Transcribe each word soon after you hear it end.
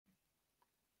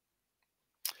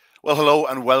Well, hello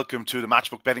and welcome to the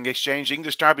Matchbook Betting Exchange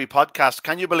English Derby podcast.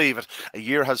 Can you believe it? A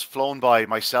year has flown by.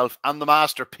 Myself and the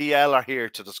Master PL are here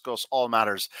to discuss all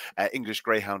matters English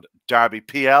Greyhound Derby.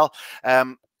 PL,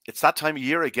 it's that time of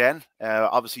year again.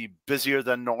 Obviously busier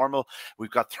than normal.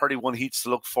 We've got 31 heats to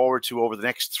look forward to over the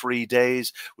next 3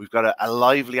 days. We've got a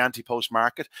lively anti-post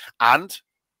market. And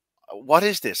what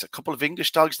is this? A couple of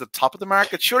English dogs at the top of the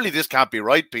market? Surely this can't be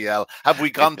right, PL. Have we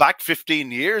gone back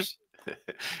 15 years?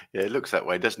 Yeah, it looks that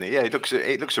way, doesn't it? Yeah, it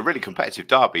looks a really competitive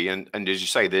derby, and as you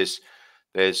say, there's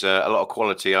a lot of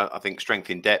quality. I think strength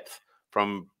in depth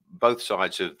from both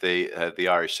sides of the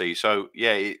Irish Sea. So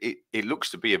yeah, it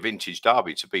looks to be a vintage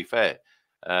derby. To be fair,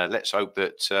 let's hope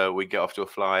that we get off to a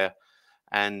flyer,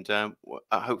 and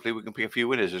hopefully we can pick a few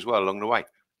winners as well along the way.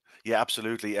 Yeah,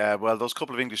 absolutely. Well, those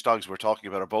couple of English dogs we're talking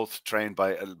about are both trained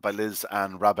by Liz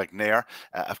and Rabagnair.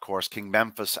 Of course, King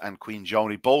Memphis and Queen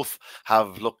Joni both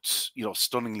have looked,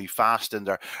 stunningly fast in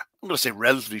their, I'm going to say,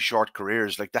 relatively short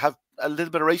careers. Like, they have a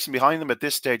little bit of racing behind them at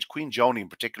this stage. Queen Joni, in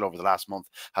particular, over the last month,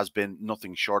 has been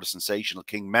nothing short of sensational.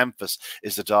 King Memphis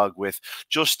is the dog with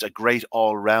just a great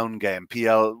all-round game.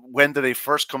 PL, when did they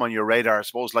first come on your radar? I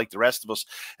suppose, like the rest of us,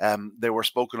 they were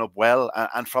spoken up well,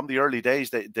 and from the early days,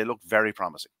 they look very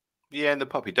promising. Yeah, and the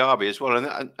Puppy Derby as well,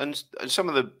 and some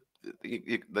of the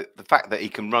fact that he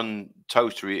can run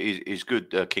toaster is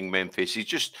good. King Memphis, he's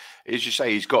just, as you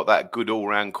say, he's got that good all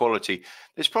round quality.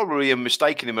 There's probably a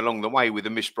mistake in him along the way with a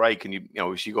missed break, and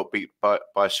he got beat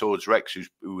by Swords Rex,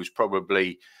 who was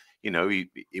probably,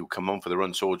 he'll come on for the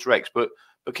run Swords Rex, but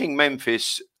King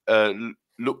Memphis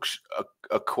looks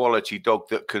a quality dog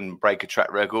that can break a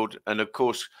track record, and of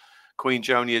course Queen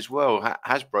Joni as well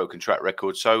has broken track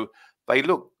records. So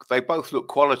they both look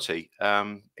quality.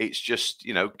 It's just,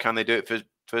 can they do it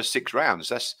for 6 rounds?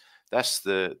 That's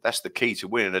the key to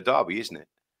winning a derby, isn't it?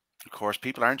 Of course,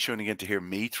 people aren't tuning in to hear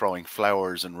me throwing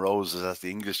flowers and roses as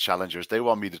the English challengers. They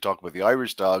want me to talk about the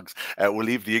Irish dogs. We'll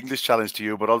leave the English challenge to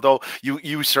you. But although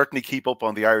you certainly keep up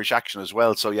on the Irish action as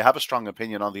well, so you have a strong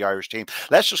opinion on the Irish team.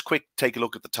 Let's just take a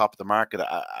look at the top of the market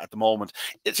at the moment.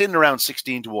 It's in around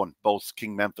 16-1, both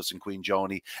King Memphis and Queen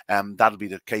Joni. That'll be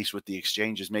the case with the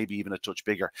exchanges, maybe even a touch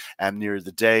bigger near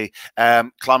the day.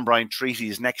 Clonbrine Treaty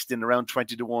is next in around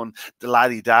 20-1. The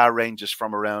Laddie Da ranges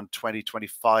from around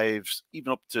 20-25,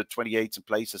 even up to 28 in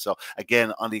places. So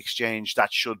again, on the exchange,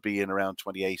 that should be in around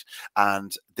 28. And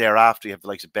thereafter, you have the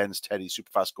likes of Ben's Teddy,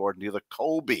 Superfast Gordon, the other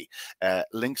Kobe,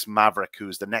 Lynx Maverick,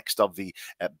 who's the next of the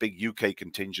big UK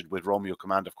contingent with Romeo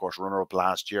Command, of course, runner-up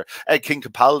last year. King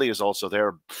Capaldi is also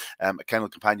there, a kennel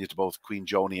companion to both Queen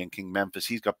Joni and King Memphis.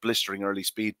 He's got blistering early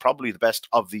speed, probably the best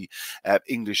of the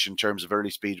English in terms of early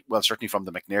speed. Well, certainly from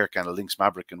the McNair kennel. Lynx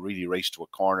Maverick can really race to a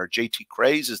corner. JT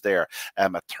Craze is there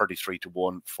at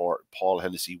 33-1 for Paul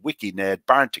Hennessy. Wiki Ned,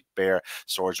 Barntic Bear,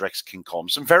 Swords Rex, King Com.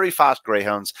 Some very fast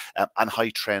greyhounds, and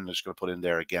High Trend is going to put in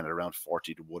there again at around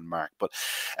 40-1 mark. But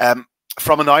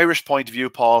from an Irish point of view,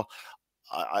 Paul,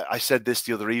 I said this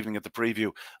the other evening at the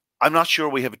preview. I'm not sure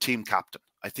we have a team captain.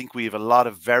 I think we have a lot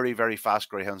of very, very fast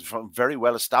greyhounds, from very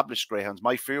well-established greyhounds.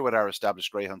 My fear with our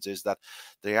established greyhounds is that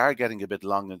they are getting a bit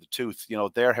long in the tooth.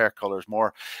 Their hair color is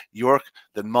more York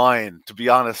than mine, to be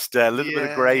honest. A little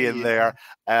bit of grey in there.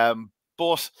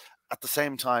 But at the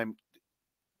same time,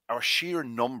 our sheer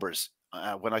numbers,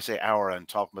 when I say our and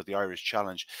talking about the Irish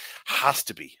Challenge, has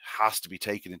to be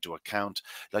taken into account.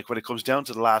 Like, when it comes down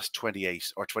to the last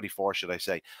 28 or 24, should I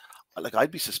say, like,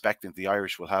 I'd be suspecting the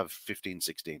Irish will have 15,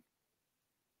 16.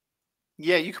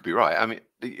 Yeah, you could be right. I mean,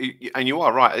 and you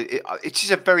are right. It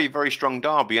is a very, very strong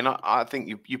derby, and I think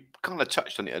you kind of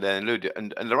touched on it there and alluded.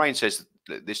 And Lorraine says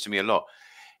this to me a lot.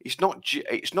 It's not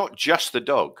just the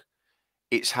dog.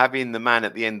 It's having the man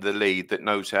at the end of the lead that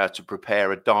knows how to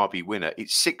prepare a derby winner.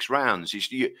 It's 6 rounds.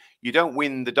 You don't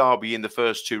win the derby in the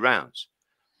first 2 rounds.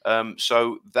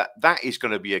 So that is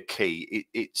going to be a key.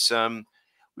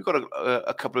 We've got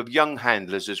a couple of young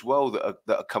handlers as well that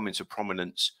are coming to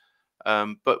prominence.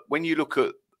 But when you look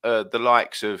at the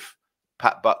likes of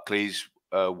Pat Buckley's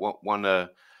won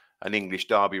an English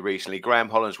derby recently. Graham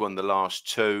Holland's won the last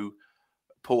 2.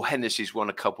 Paul Hennessy's won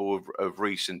a couple of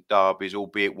recent derbies,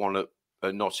 albeit one at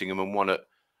Nottingham and one at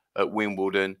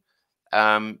Wimbledon.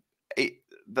 They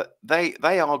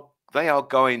are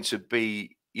going to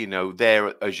be,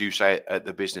 there, as you say, at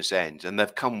the business end, and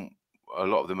a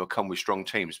lot of them have come with strong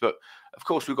teams. But of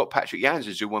course, we've got Patrick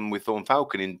Janssens, who won with Thorn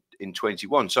Falcon in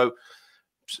 21. So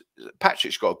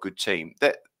Patrick's got a good team.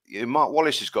 Mark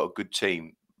Wallace has got a good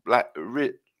team.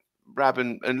 Rab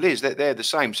and Liz, they're the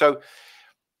same. So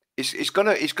it's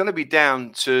gonna be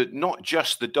down to not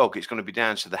just the dog. It's going to be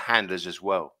down to the handlers as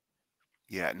well.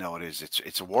 Yeah, no, it is.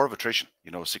 It's a war of attrition.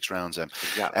 6 rounds.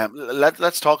 Exactly.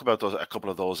 Let's talk about a couple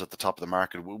of those at the top of the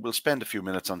market. We'll spend a few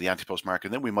minutes on the anti-post market,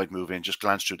 and then we might move in. Just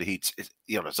glance through the heats.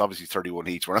 It's obviously 31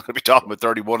 heats. We're not going to be talking about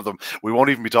 31 of them. We won't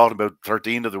even be talking about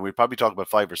 13 of them. We'll probably talk about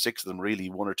 5 or 6 of them. Really,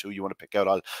 one or two you want to pick out.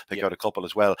 I'll pick out a couple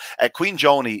as well. Queen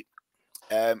Joni.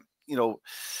 Um, you know.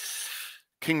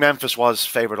 King Memphis was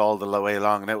favoured all the way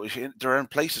along. Now there are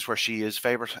places where she is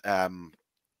favoured.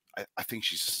 I think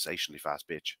she's a sensationally fast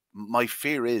bitch. My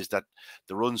fear is that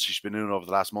the runs she's been doing over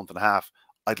the last month and a half,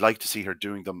 I'd like to see her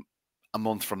doing them a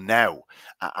month from now.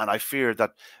 And I fear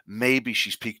that maybe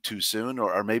she's peaked too soon,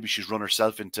 or maybe she's run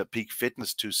herself into peak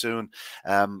fitness too soon.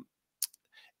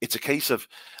 It's a case of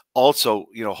also,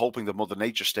 hoping that Mother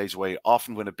Nature stays away.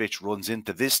 Often when a bitch runs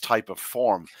into this type of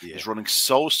form, is running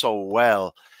so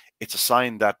well, it's a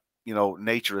sign that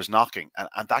nature is knocking,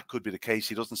 and that could be the case.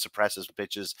 He doesn't suppress his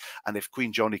bitches, and if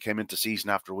Queen Joni came into season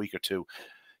after a week or two,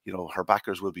 her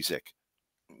backers will be sick.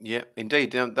 Yeah,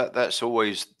 indeed. That's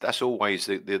always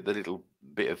the little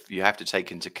bit of you have to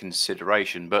take into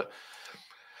consideration. But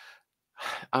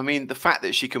I mean, the fact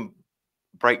that she can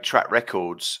break track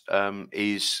records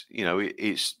is,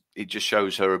 it just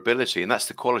shows her ability, and that's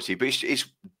the quality. But it's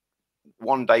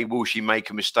one day, will she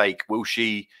make a mistake? Will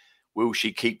she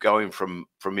keep going from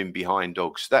in behind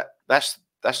dogs? That's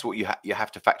what you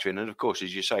have to factor in, and of course,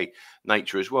 as you say,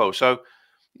 nature as well. So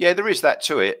yeah, there is that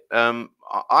to it.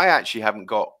 I actually haven't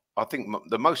got. I think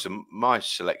the most of my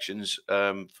selections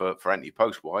for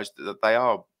anti-post wise, that they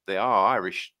are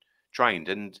Irish trained,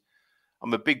 and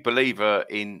I'm a big believer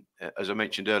in, as I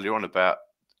mentioned earlier on, about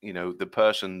the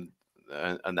person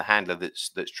and the handler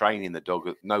that's training the dog,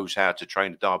 that knows how to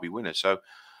train a Derby winner. So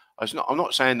I'm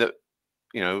not saying that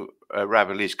Rav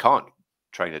and Liz can't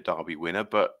train a Derby winner,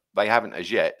 but they haven't as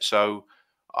yet. So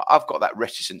I've got that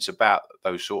reticence about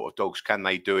those sort of dogs. Can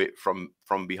they do it from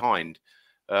behind?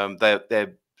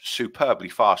 They're superbly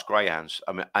fast greyhounds.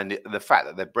 I mean, and the fact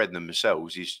that they're bred them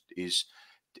themselves is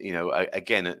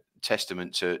again a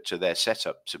testament to their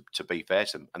setup. To be fair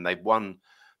to them, and they've won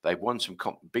some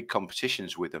big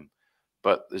competitions with them.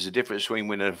 But there's a difference between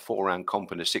winning a 4-round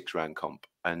comp and a 6-round comp,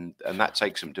 and that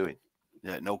takes some doing.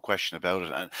 Yeah, no question about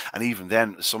it. And even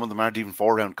then, some of them aren't even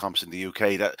 4-round comps in the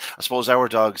UK. That, I suppose, our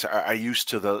dogs are used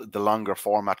to the longer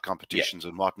format competitions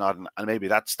and whatnot, and maybe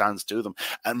that stands to them.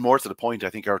 And more to the point,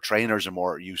 I think our trainers are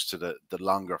more used to the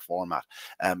longer format.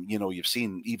 You've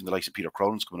seen even the likes of Peter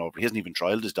Cronin's coming over. He hasn't even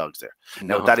trialed his dogs there.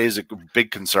 No. Now, that is a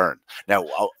big concern. Now,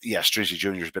 yes, Trinity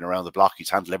Jr. has been around the block. He's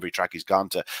handled every track he's gone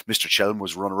to. Mr. Chelm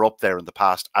was runner-up there in the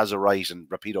past as a right, and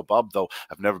Rapido Bob, though,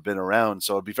 have never been around.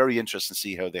 So it'll be very interesting to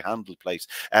see how they handle play.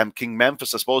 King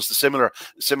Memphis, I suppose the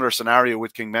similar scenario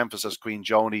with King Memphis as Queen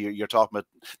Joni. You're talking about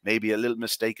maybe a little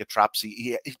mistake at traps.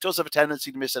 He does have a tendency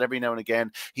to miss it every now and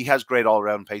again. He has great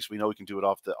all-round pace. We know he can do it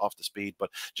off the speed, but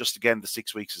just again, the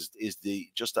 6 weeks is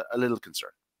just a little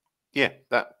concern. Yeah,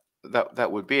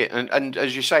 that would be it. And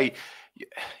as you say,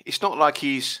 it's not like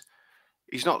he's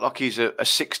a 6-1,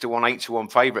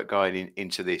 8-1 favourite going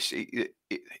into this.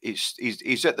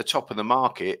 He's at the top of the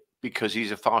market because he's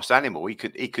a fast animal. He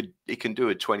can do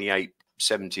a 28,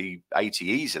 70, 80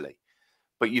 easily,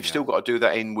 but you've still got to do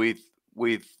that in with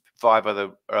 5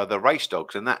 other race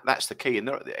dogs, and that's the key. And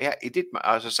he did,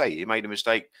 as I say, he made a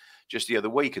mistake just the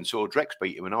other week, and Swords Rex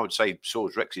beat him. And I would say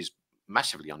Swords Rex is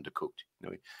massively undercooked.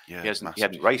 He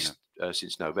hadn't raced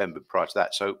since November prior to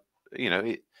that. So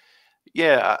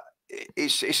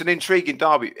it's an intriguing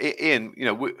derby, Ian.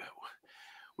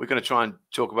 We're going to try and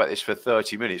talk about this for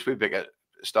 30 minutes. We better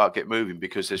get moving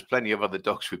because there's plenty of other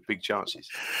dogs with big chances.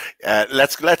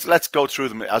 Let's go through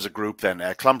them as a group then.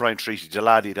 Clonbrine Treaty,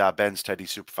 Deladi Da, Ben's Teddy,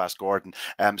 Superfast Gordon.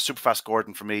 Superfast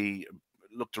Gordon for me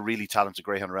looked a really talented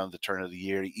greyhound around the turn of the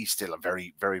year. He's still a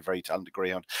very, very, very talented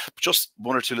greyhound. But just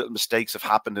 1 or 2 little mistakes have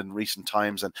happened in recent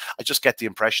times, and I just get the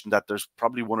impression that there's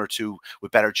probably 1 or 2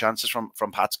 with better chances from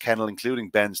Pat's kennel, including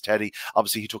Ben's Teddy.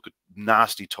 Obviously, he took a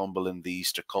nasty tumble in the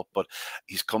Easter Cup, but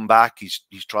he's come back. He's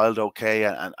trialled okay,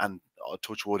 and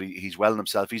touch wood, he's well in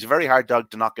himself. He's a very hard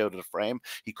dog to knock out of the frame.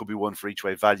 He could be one for each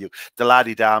way value. The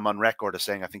laddie dam on record is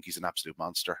saying I think he's an absolute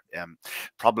monster.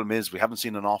 Problem is we haven't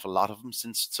seen an awful lot of him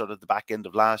since sort of the back end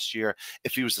of last year.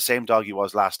 If he was the same dog he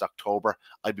was last October,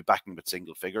 I'd be backing him with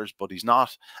single figures, but he's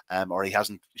not, or he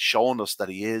hasn't shown us that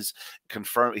he is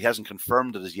confirmed. He hasn't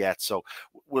confirmed it as yet. So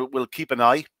we'll keep an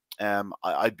eye.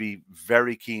 I'd be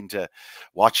very keen to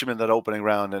watch him in that opening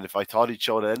round, and if I thought he'd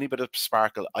showed any bit of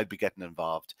sparkle, I'd be getting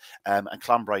involved. And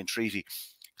Clonbrine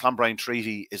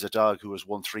Treaty is a dog who has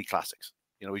won 3 classics.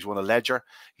 He's won a Ledger,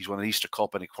 he's won an Easter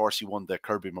Cup, and of course he won the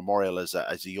Kirby Memorial as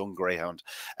a young greyhound.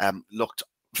 Looked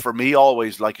for me,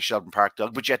 always like a Shelburne Park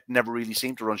dog, but yet never really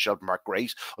seemed to run Shelburne Park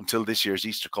great until this year's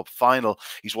Easter Cup final.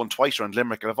 He's won twice around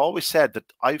Limerick, and I've always said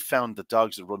that I've found the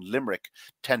dogs that run Limerick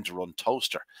tend to run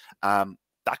Toaster.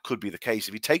 That could be the case.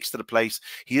 If he takes to the place,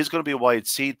 he is going to be a wide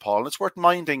seed, Paul. And it's worth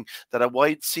minding that a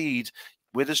wide seed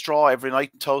with his draw every night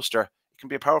in Toaster, it can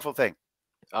be a powerful thing.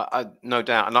 No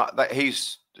doubt. And that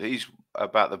he's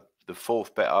about the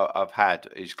fourth bet I've had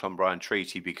is Clonbrien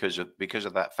Treaty because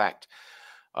of that fact.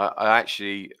 I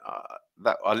actually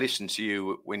that I listened to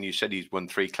you when you said he's won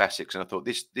 3 classics, and I thought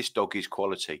this dog is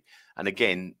quality. And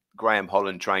again, Graham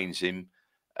Holland trains him.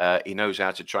 He knows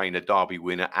how to train a Derby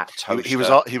winner at Toaster.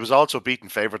 He was also beaten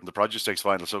favourite in the Produce Stakes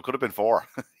final, so it could have been 4.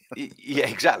 Yeah,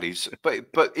 exactly.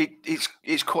 But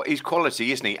it's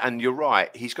quality, isn't he? And you're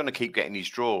right. He's going to keep getting his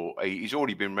draw. He's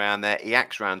already been round there. He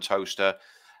acts round Toaster.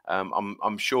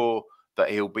 I'm sure that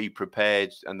he'll be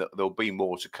prepared, and that there'll be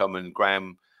more to come. And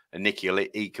Graham and Nicky will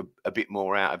eke a bit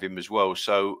more out of him as well.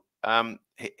 So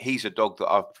he's a dog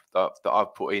that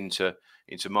I've put into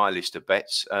my list of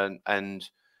bets, and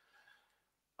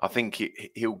I think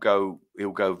he'll go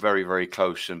very, very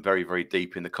close and very, very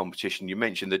deep in the competition. You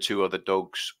mentioned the 2 other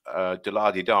dogs,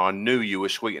 Deladida. I knew you were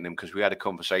sweetening them because we had a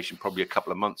conversation probably a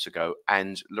couple of months ago,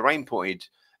 and Lorraine pointed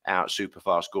out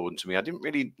Superfast Gordon to me. I didn't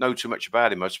really know too much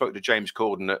about him. I spoke to James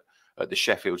Corden at the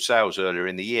Sheffield Sales earlier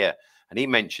in the year, and he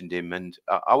mentioned him. And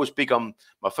I was big on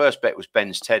my first bet was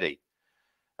Ben's Teddy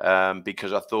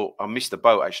because I thought I missed the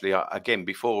boat actually. Again,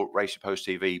 before Racing Post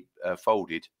TV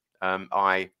folded,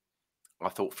 I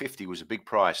thought 50 was a big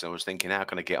price. And I was thinking, how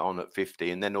can I get on at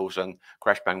 50? And then all of a sudden,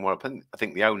 crash bang one up. I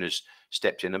think the owners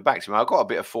stepped in and backed him. I got a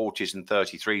bit of 40s and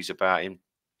 33s about him.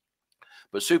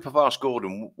 But Superfast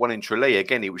Gordon won in Tralee.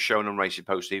 Again, he was shown on Racing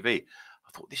Post TV.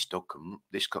 I thought this dog can.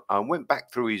 I went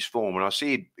back through his form and I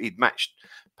see he'd matched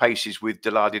paces with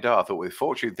Deladida. I thought, well, if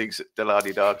Fortune thinks that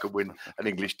Deladida could win an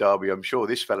English Derby, I'm sure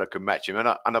this fella can match him. And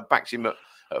I backed him at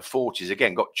 40s.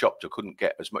 Again, got chopped. I couldn't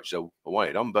get as much as I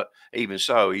wanted on. But even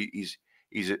so,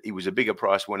 he was a bigger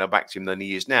price when I backed him than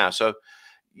he is now. So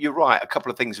you're right. A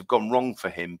couple of things have gone wrong for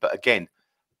him. But again,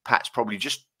 Pat's probably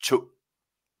just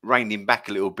reined him back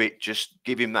a little bit, just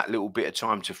give him that little bit of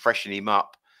time to freshen him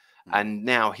up. And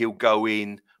now he'll go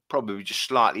in probably just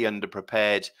slightly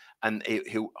underprepared, and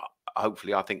he'll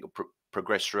hopefully, I think,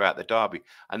 progress throughout the Derby.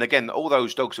 And again, all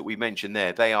those dogs that we mentioned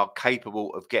there, they are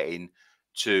capable of getting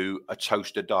to a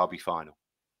Toaster Derby final.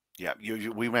 Yeah,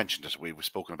 we mentioned it. We've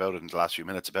spoken about it in the last few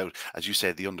minutes about, as you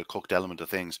said, the undercooked element of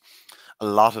things. A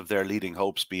lot of their leading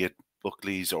hopes, be it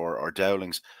Buckleys or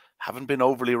Dowlings, haven't been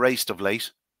overly raced of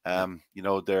late. You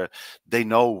know, they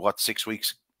know what 6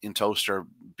 weeks in Toaster,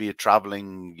 be it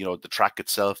traveling, you know, the track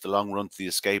itself, the long run to the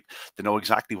escape, they know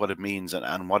exactly what it means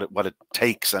and what it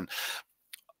takes. And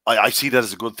I see that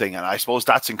as a good thing, and I suppose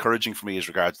that's encouraging for me as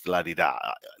regards to Laddie Da,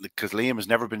 because Liam has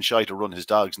never been shy to run his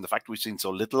dogs, and the fact we've seen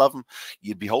so little of him,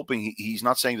 you'd be hoping he's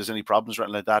not saying there's any problems or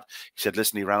anything like that. He said,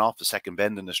 listen, he ran off the second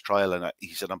bend in his trial, and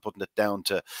he said, I'm putting it down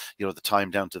to, you know, the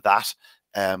time down to that.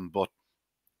 But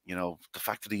you know, the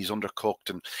fact that he's undercooked,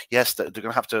 and yes, they're going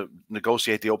to have to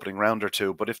negotiate the opening round or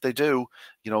two, but if they do,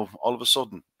 you know, all of a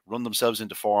sudden run themselves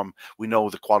into form, we know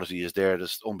the quality is there.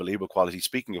 There's unbelievable quality.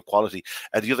 Speaking of quality,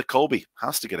 the other Kobe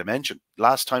has to get a mention.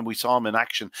 Last time we saw him in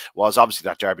action was obviously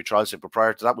that Derby trial, but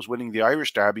prior to that was winning the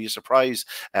Irish Derby, a surprise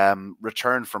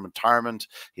return from retirement.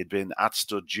 He'd been at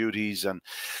stud duties, and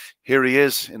here he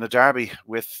is in a Derby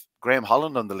with Graham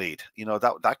Holland on the lead. You know,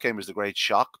 that came as the great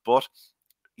shock, but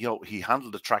you know, he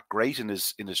handled the track great in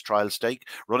his trial stake,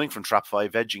 running from trap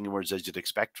 5, edging inwards as you'd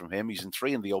expect from him. He's in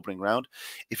 3 in the opening round.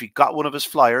 If he got one of his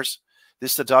flyers,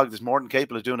 this is the dog that's more than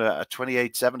capable of doing a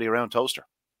 28-70 around Toaster.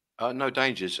 No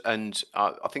dangers. And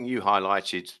I think you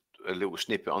highlighted a little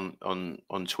snippet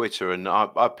on Twitter, and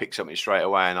I picked something straight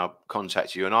away, and I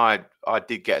contacted you, and I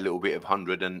did get a little bit of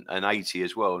 180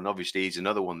 as well. And obviously he's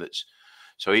another one that's,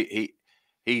 so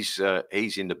he's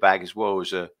in the bag as well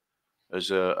as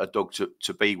a dog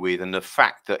to be with. And the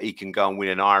fact that he can go and win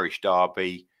an Irish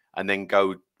Derby and then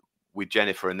go with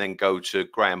Jennifer and then go to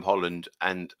Graham Holland,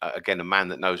 and again, a man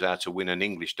that knows how to win an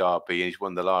English Derby, and he's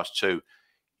won the last 2.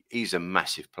 He's a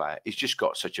massive player. He's just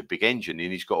got such a big engine,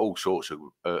 and he's got all sorts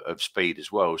of speed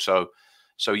as well. So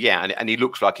yeah, and he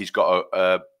looks like he's got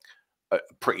a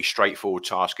pretty straightforward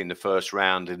task in the first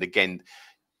round. And again,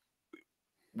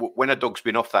 when a dog's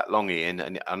been off that long, Ian,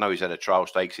 and I know he's had a trial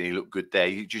stakes and he looked good there,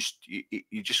 you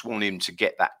just want him to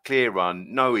get that clear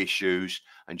run, no issues,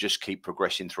 and just keep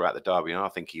progressing throughout the Derby. And I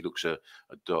think he looks a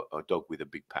dog with a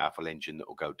big, powerful engine that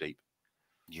will go deep.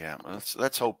 Yeah,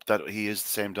 let's hope that he is the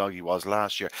same dog he was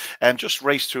last year. And just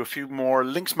race to a few more.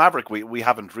 Lynx Maverick, we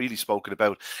haven't really spoken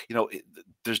about. You know,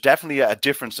 there's definitely a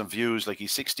difference in views. Like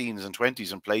he's 16s and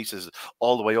 20s in places,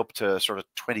 all the way up to sort of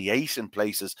 28 in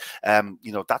places.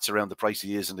 You know, that's around the price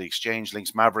he is in the Exchange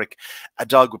Links Maverick. A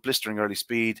dog with blistering early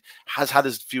speed, has had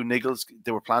his few niggles.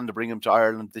 They were planning to bring him to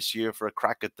Ireland this year for a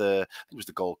crack at the, I think it was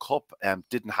the Gold Cup.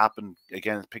 Didn't happen.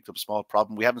 Again, picked up a small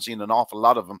problem. We haven't seen an awful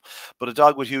lot of him, but a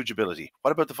dog with huge ability.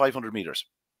 What about the 500 meters?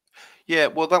 Yeah,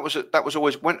 well, that was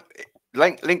always when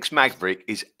Lynx Maverick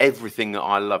is everything that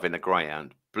I love in a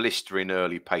greyhound. Blistering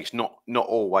early pace, not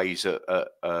always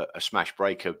a smash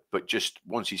breaker, but just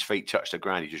once his feet touch the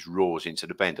ground, he just roars into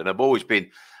the bend. And I've always been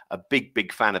a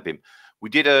big fan of him. We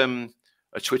did a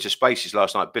Twitter Spaces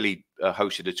last night. Billy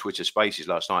hosted a Twitter Spaces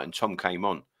last night, and Tom came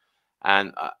on.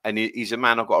 And he's a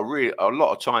man I've got a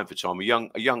lot of time for. Tom, a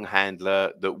young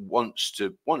handler that wants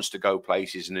to go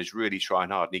places and is really trying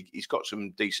hard. And he's got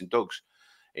some decent dogs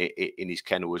in his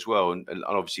kennel as well. And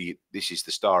obviously this is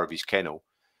the star of his kennel.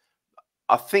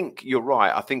 I think you're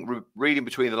right. I think reading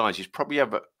between the lines, he's probably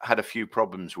had a few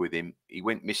problems with him. He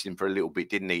went missing for a little bit,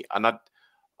 didn't he? And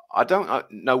I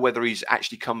don't know whether he's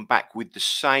actually come back with the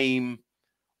same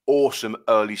awesome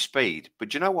early speed. But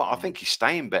do you know what? I think he's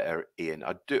staying better, Ian.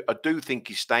 I do think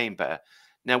he's staying better.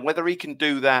 Now, whether he can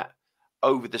do that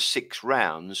over the 6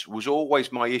 rounds was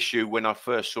always my issue when I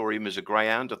first saw him as a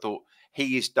greyhound. I thought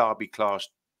he is Derby class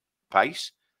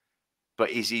pace, but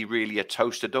is he really a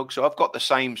toaster dog? So I've got the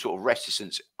same sort of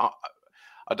reticence.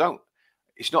 I don't.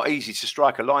 It's not easy to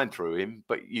strike a line through him,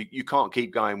 but you can't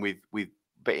keep going with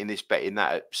betting this, betting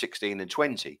that at 16 and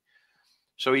 20.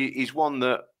 So he's one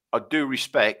that I do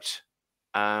respect.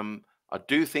 I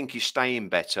do think he's staying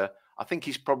better. I think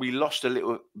he's probably lost a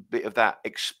little bit of that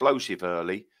explosive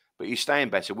early, but he's staying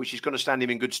better, which is going to stand him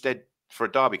in good stead for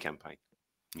a Derby campaign.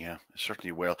 Yeah,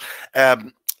 certainly will.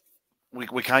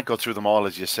 We can't go through them all,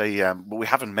 as you say, but we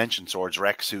haven't mentioned Swords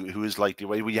Rex, who is likely.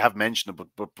 We have mentioned it,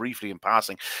 but briefly in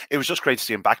passing. It was just great to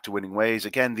see him back to winning ways.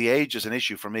 Again, the age is an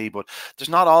issue for me, but there's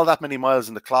not all that many miles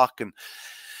in the clock, and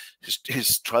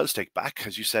his trial stake back,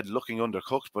 as you said, looking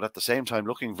undercooked, but at the same time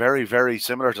looking very, very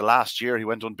similar to last year. He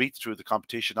went unbeaten through the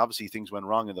competition. Obviously, things went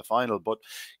wrong in the final, but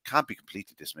can't be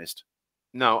completely dismissed.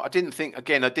 No, I didn't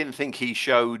think he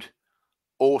showed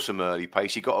awesome early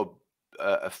pace. He got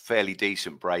a fairly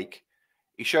decent break.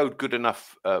 He showed good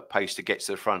enough pace to get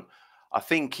to the front. I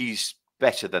think he's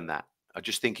better than that. I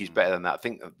just think he's better than that. I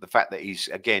think the fact that he's,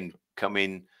 again, come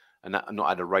in and not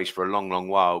had a race for a long, long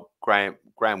while,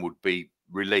 Graham would be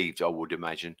relieved, I would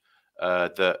imagine,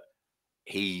 that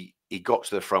he got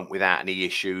to the front without any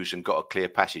issues and got a clear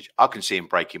passage. I can see him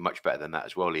breaking much better than that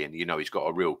as well, Ian. You know, he's got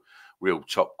a real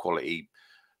top quality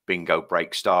bingo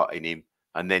break start in him.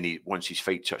 And then once his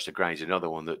feet touch the ground, he's another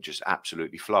one that just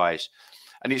absolutely flies.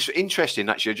 And it's interesting,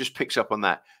 actually, I just picks up on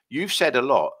that. You've said a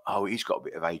lot, oh, he's got a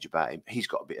bit of age about him. He's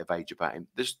got a bit of age about him.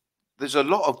 There's a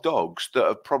lot of dogs that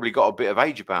have probably got a bit of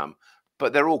age about them,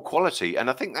 but they're all quality. And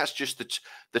I think that's just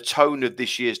the tone of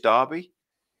this year's Derby.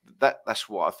 That's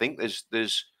what I think. I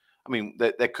mean,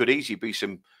 there could easily be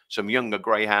some younger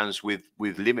greyhounds with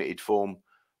limited form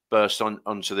burst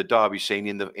onto the Derby scene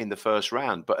in the first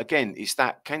round. But again, it's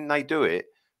that, can they do it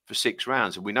for 6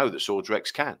 rounds? And we know that Swords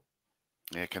Rex can.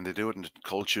 Yeah, can they do it in the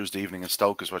cold Tuesday evening in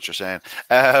Stoke, is what you're saying.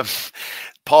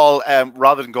 Paul,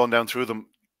 rather than going down through them,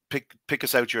 pick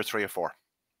us out your 3 or 4.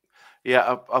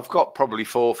 Yeah, I've got probably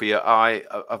 4 for you.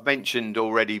 I've mentioned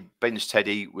already Ben's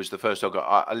Teddy was the first dog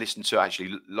I listened to.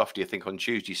 Actually, Lofty, I think on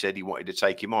Tuesday, said he wanted to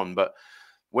take him on. But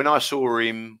when I saw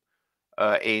him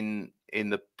in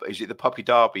the, is it the Puppy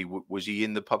Derby? Was he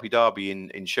in the Puppy Derby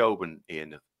in Shelburne,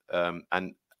 Ian?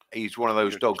 And he's one of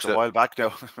those dogs a while back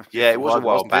now. Yeah, it was a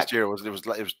while back. This year it was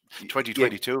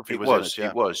 2022. If he was in it, yeah.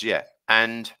 It was, yeah.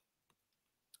 And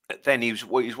then he's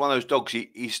one of those dogs.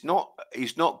 He's not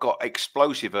got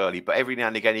explosive early, but every now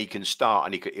and again he can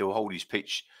start and he'll hold his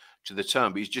pitch to the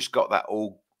turn. But he's just got that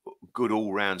good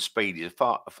all round speed. He's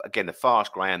a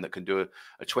fast greyhound that can do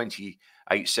a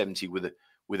 28.70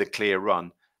 with a clear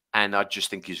run. And I just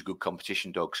think he's a good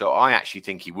competition dog. So I actually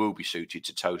think he will be suited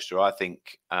to Toaster. I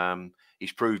think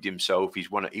he's proved himself. He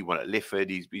won at Lifford.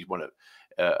 He's won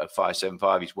at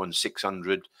 575. He's won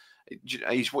 600.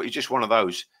 He's just one of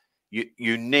those.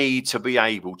 You need to be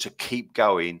able to keep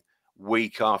going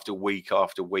week after week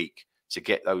after week to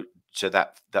get to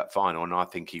that final, and I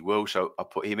think he will. So I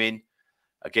put him in.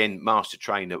 Again, master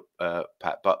trainer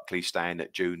Pat Buckley staying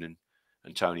at June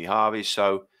and Tony Harvey.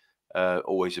 So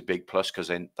always a big plus because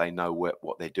then they know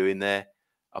what they're doing there.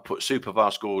 I put Super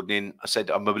Vast Gordon in. I said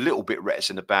I'm a little bit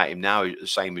reticent about him now, the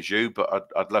same as you, but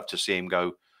I'd love to see him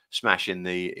go smash in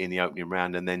the opening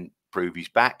round and then prove he's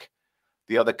back.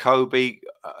 The other Kobe,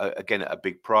 again at a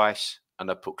big price, and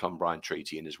I put Clonbrine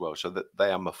Treaty in as well. So that they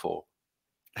are my 4.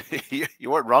 You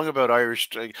weren't wrong about Irish.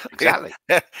 Exactly.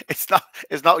 It's not.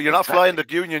 You're not flying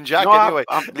Exactly. the Union Jack No, anyway.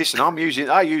 listen.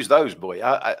 I use those, boy.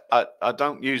 I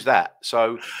don't use that.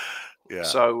 So Yeah.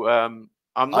 so I'm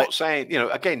I not saying,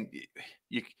 again,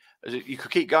 you you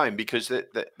could keep going because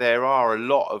there are a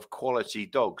lot of quality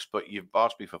dogs, but you've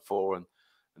asked me for four, and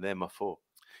they're my four.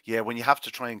 Yeah, when you have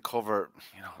to try and cover,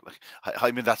 like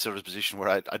I'm in that sort of position where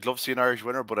I'd love to see an Irish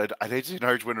winner, but I'd hate to see an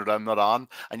Irish winner that I'm not on.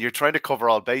 And you're trying to cover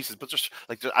all bases, but just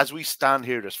like as we stand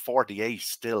here, there's 48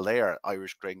 still there,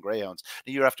 Irish Greyhounds.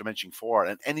 And you're after mentioning four,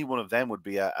 and any one of them would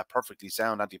be a perfectly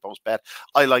sound anti-post bet.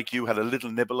 I, like you, had a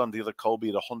little nibble on the other Kobe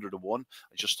at 100-1.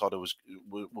 I just thought it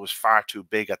was far too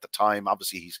big at the time.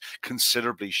 Obviously, he's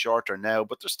considerably shorter now,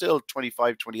 but there's still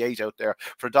 25, 28 out there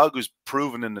for a dog who's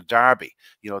proven in the Derby.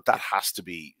 That has to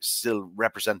be still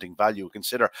representing value.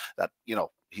 Consider that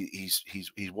he's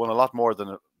won a lot more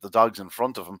than the dogs in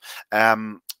front of him.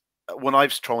 One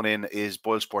I've thrown in is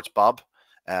Boyle Sports Bob.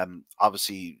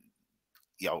 Obviously,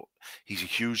 he's a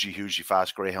hugely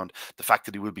fast greyhound. The fact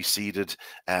that he will be seeded,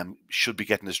 should be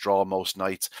getting his draw most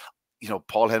nights.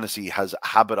 Paul Hennessy has a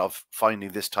habit of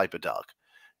finding this type of dog,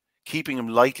 keeping him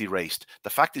lightly raced. The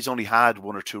fact he's only had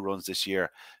 1 or 2 runs this year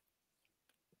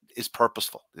is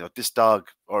purposeful. This dog,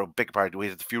 or a big part, we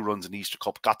had a few runs in Easter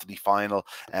Cup, got to the final.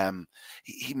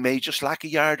 He may just lack a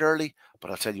yard early,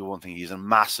 but I'll tell you one thing: he's a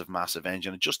massive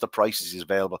engine, and just the prices he's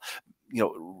available,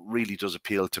 really does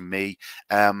appeal to me.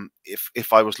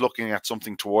 If I was looking at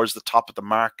something towards the top of the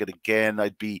market again,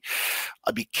 I'd be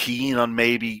keen on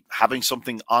maybe having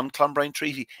something on Clonbrine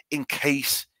Treaty in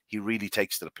case he really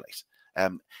takes to the place.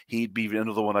 He'd be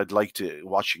another one I'd like to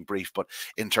watching brief, but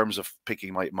in terms of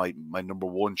picking my number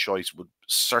one choice would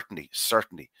certainly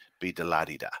be the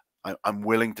Laddie Da. I'm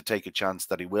willing to take a chance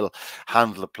that he will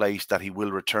handle the place, that he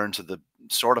will return to the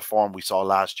sort of form we saw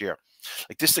last year.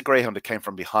 Like, this is a greyhound that came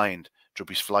from behind, drew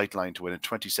his flight line to win in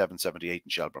 27.78 in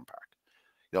Shelburne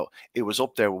Park. It was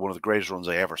up there with one of the greatest runs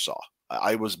I ever saw.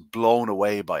 I was blown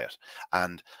away by it.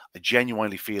 And I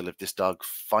genuinely feel if this dog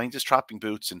finds his trapping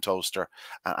boots in Toaster,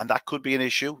 and that could be an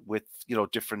issue with,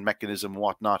 different mechanism and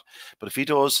whatnot. But if he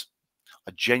does,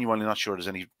 I'm genuinely not sure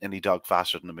there's any dog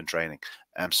faster than him in training.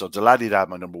 So the Laddie Da,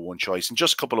 my number one choice, and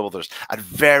just a couple of others at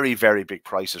very, very big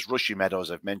prices. Rushy Meadows,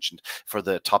 I've mentioned, for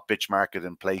the top bitch market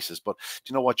in places. But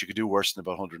do you know what? You could do worse than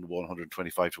about 101,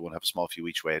 125 to 1, have a small few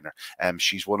each way in her.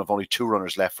 She's one of only 2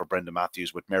 runners left for Brendan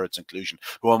Matthews with Merritt's inclusion,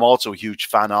 who I'm also a huge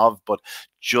fan of, but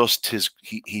just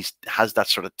he has that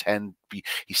sort of 10.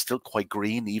 He's still quite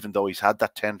green, even though he's had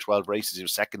that 10, 12 races. He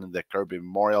was second in the Kirby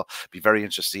Memorial. Be very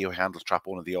interested to see how he handles Trap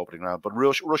 1 of the opening round. But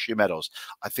Rushy Meadows,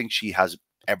 I think she has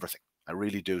everything. I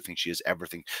really do think she has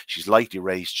everything. She's lightly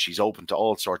raced. She's open to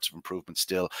all sorts of improvements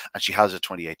still. And she has a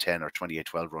 28.10 or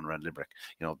 28.12 run around Limerick.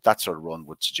 That sort of run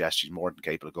would suggest she's more than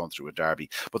capable of going through a derby.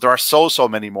 But there are so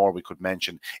many more we could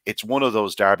mention. It's one of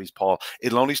those derbies, Paul.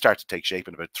 It'll only start to take shape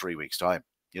in about 3 weeks' time.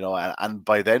 And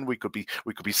by then we could be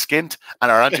skint,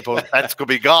 and our anti-post bets could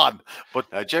be gone.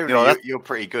 But generally, you're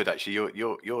pretty good, actually.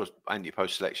 Your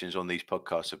anti-post selections on these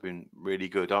podcasts have been really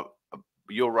good.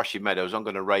 Your Rushy Meadows, I'm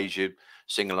going to raise you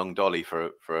sing-along Dolly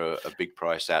for a big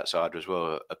price outside as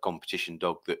well, a competition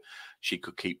dog that she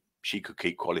could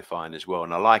keep qualifying as well,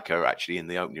 and I like her actually in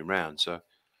the opening round. So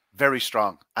very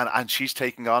strong, and she's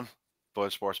taking on Boyle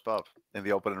Sports Bob in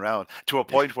the opening round to a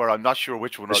point where I'm not sure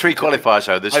which one. There's 3 qualifiers,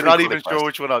 though. I'm not even sure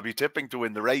which one I'll be tipping to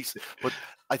win the race, but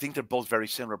I think they're both very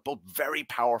similar, both very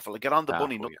powerful. Get on the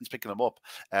bunny, nothing's picking them up.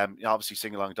 Obviously,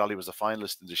 Sing Along Dolly was a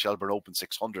finalist in the Shelburne Open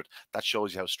 600. That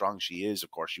shows you how strong she is.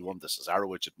 Of course, she won the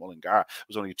Cesarewitch at Mullingar. It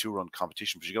was only a 2-run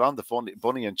competition, but she got on the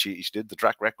bunny and she did the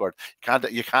track record.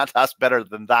 You can't ask better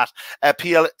than that.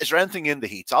 PL, is there anything in the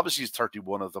heats? Obviously, it's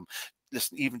 31 of them.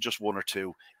 Listen, even just 1 or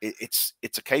 2, it's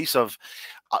a case of,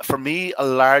 for me,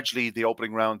 largely the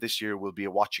opening round this year will be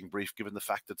a watching brief, given the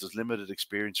fact that there's limited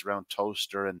experience around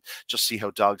Toaster, and just see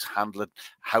how dogs handle it,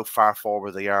 how far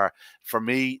forward they are. For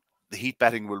me, the heat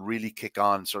betting will really kick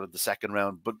on sort of the second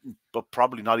round, but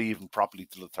probably not even properly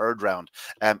till the third round.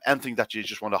 Anything that you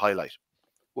just want to highlight?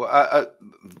 Well,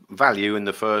 value in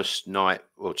the first night,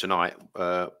 or tonight,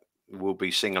 will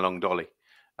be Sing Along Dolly.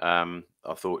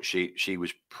 I thought she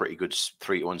was pretty good,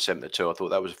 3-1, 7-2. I thought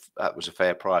that was a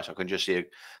fair price. I can just see her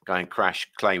going crash,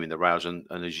 claiming the rails, and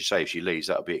as you say, if she leads,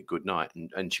 that'll be a good night,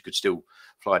 and she could still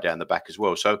fly down the back as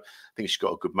well. So I think she's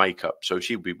got a good makeup. So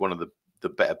she'll be one of the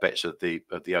better bets of the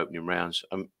opening rounds.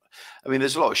 I mean,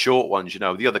 there's a lot of short ones.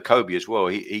 The other Kobe as well.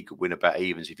 He could win about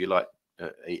evens if you like,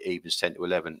 evens 10 to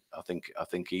 11. I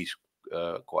think he's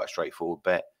quite a straightforward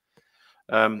bet.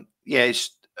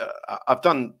 I've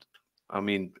done. I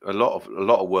mean, a lot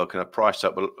of work, and I priced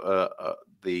up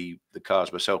the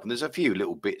cards myself, and there's a few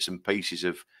little bits and pieces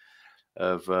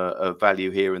of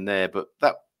value here and there, but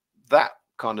that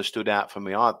kind of stood out for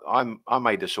me. I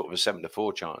made a sort of a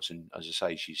 7-4 chance, and as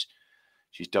I say,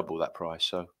 she's double that price.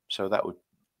 So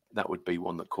that would be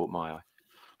one that caught my eye.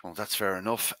 Well, that's fair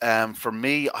enough. For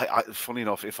me, funny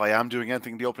enough, if I am doing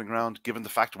anything in the opening round, given the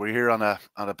fact we're here on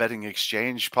a betting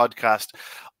exchange podcast,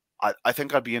 I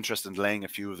think I'd be interested in laying a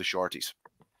few of the shorties.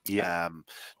 Yeah.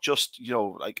 Just,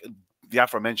 like the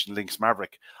aforementioned Lynx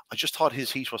Maverick, I just thought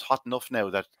his heat was hot enough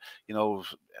now that,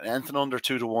 anything under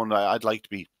 2-1, I'd like to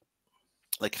be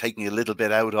like taking a little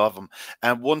bit out of him.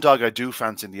 And one dog I do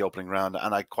fancy in the opening round,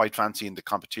 and I quite fancy in the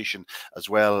competition as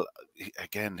well.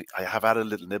 Again, I have had a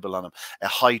little nibble on him. A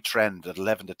High Trend at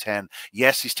 11-10.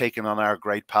 Yes, he's taken on our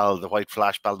great pal, the White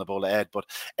Flash Balnabola Ed, but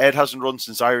Ed hasn't run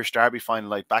since Irish Derby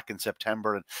final night back in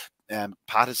September, and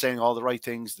Pat is saying all the right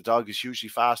things. The dog is hugely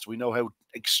fast. We know how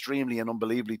extremely and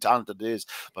unbelievably talented it is.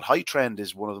 But High Trend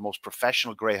is one of the most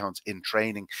professional greyhounds in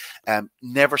training.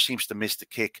 Never seems to miss the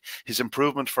kick. His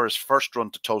improvement for his first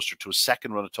run to Toaster to his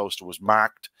second run to Toaster was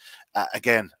marked.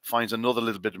 Again, finds another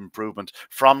little bit of improvement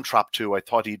from Trap 2. I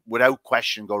thought he'd, without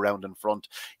question, go round in front.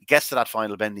 He gets to that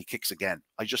final bend, he kicks again.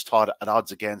 I just thought at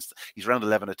odds against, he's around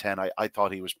 11-10. I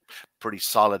thought he was pretty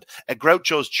solid.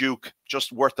 Groucho's Duke,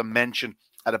 just worth a mention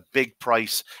at a big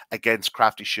price against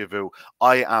Crafty Shivu.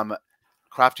 I am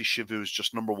Crafty Shivu's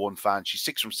just #1 fan. She's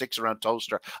 6 from 6 around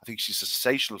Toaster. I think she's a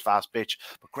sensational fast bitch.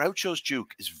 But Groucho's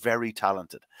Duke is very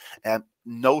talented.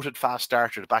 Noted fast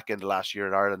starter at the back end of last year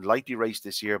in Ireland. Lightly raced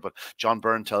this year, but John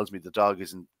Byrne tells me the dog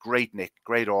is in great nick,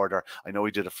 great order. I know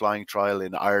he did a flying trial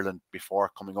in Ireland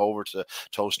before coming over to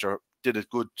Toaster. Did a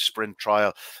good sprint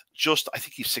trial. I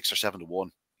think he's 6 or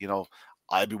 7-1.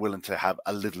 I'd be willing to have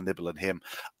a little nibble in him.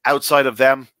 Outside of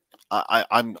them,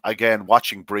 I'm again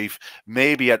watching brief.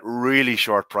 Maybe at really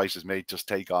short prices, may just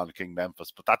take on King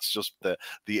Memphis, but that's just the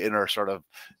inner sort of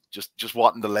just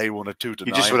wanting to lay one at 2-9.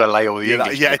 You just want to lay all the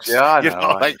English. Yeah, I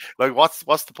know. Like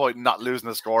what's the point in not losing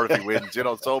a score if he wins?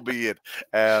 So be it.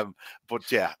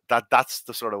 But yeah, that's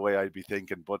the sort of way I'd be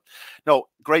thinking. But no,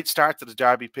 great start to the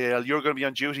Derby, PL. You're going to be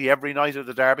on duty every night of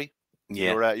the Derby.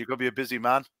 Yeah, you're going to be a busy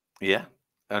man. Yeah.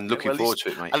 And looking forward to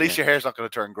it, mate. At least your hair's not going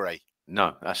to turn grey.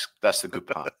 No, that's the good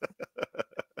part.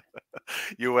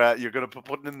 You're going to be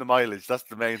putting in the mileage. That's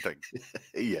the main thing.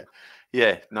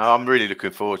 Yeah. No, I'm really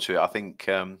looking forward to it. I think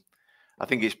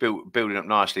it's building up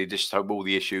nicely. Just hope all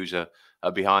the issues are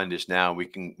behind us now. We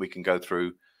can go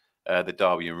through the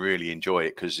Derby and really enjoy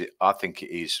it, because I think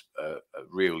it is a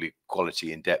really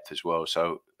quality in depth as well.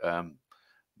 So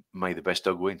may the best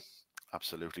dog win.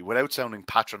 Absolutely. Without sounding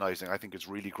patronising, I think it's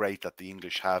really great that the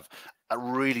English have a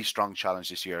really strong challenge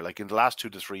this year. Like in the last 2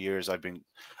 to 3 years, I've been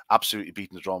absolutely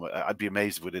beating the drum. I'd be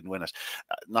amazed if we didn't win it.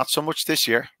 Not so much this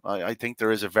year. I think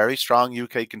there is a very strong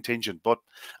UK contingent. But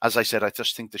as I said, I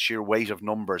just think the sheer weight of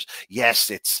numbers. Yes,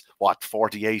 it's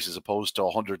 48 as opposed to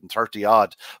 130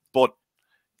 odd. But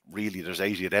really, there's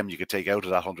 80 of them you could take out of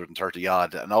that 130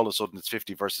 odd. And all of a sudden, it's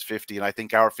 50 versus 50. And I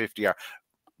think our 50 are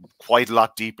quite a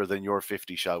lot deeper than your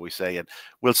 50, shall we say, and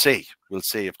we'll see.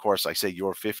 Of course, I say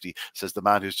your 50, says the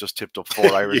man who's just tipped up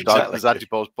 4 Irish dogs in his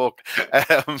anti-post book.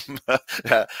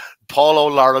 Paulo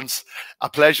Lawrence, a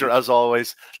pleasure as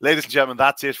always. Ladies and gentlemen,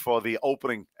 that's it for the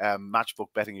opening Matchbook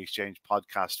Betting Exchange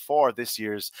podcast for this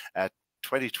year's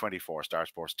 2024 Star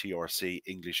Sports TRC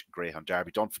English Greyhound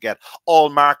Derby. Don't forget, all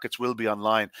markets will be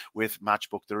online with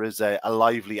Matchbook. There is a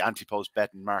lively anti-post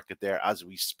betting market there as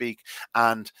we speak.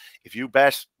 And if you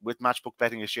bet with Matchbook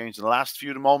Betting Exchange in the last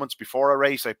few moments before a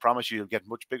race, I promise you'll get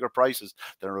much bigger prices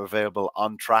than are available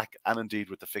on track and indeed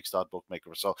with the fixed odd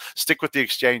bookmaker. So stick with the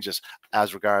exchanges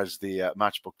as regards the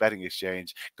Matchbook Betting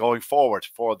Exchange going forward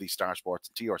for the Star Sports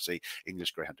and TRC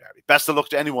English Greyhound Derby. Best of luck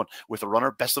to anyone with a runner.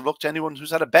 Best of luck to anyone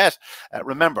who's had a bet.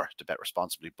 Remember to bet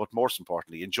responsibly, but most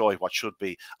importantly, enjoy what should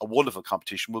be a wonderful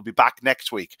competition. We'll be back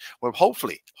next week, where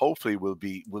hopefully we'll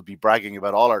be bragging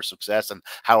about all our success and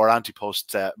how our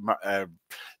anti-post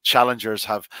challengers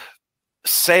have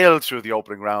sailed through the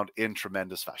opening round in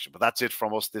tremendous fashion. But that's it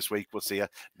from us this week. We'll see you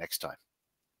next time.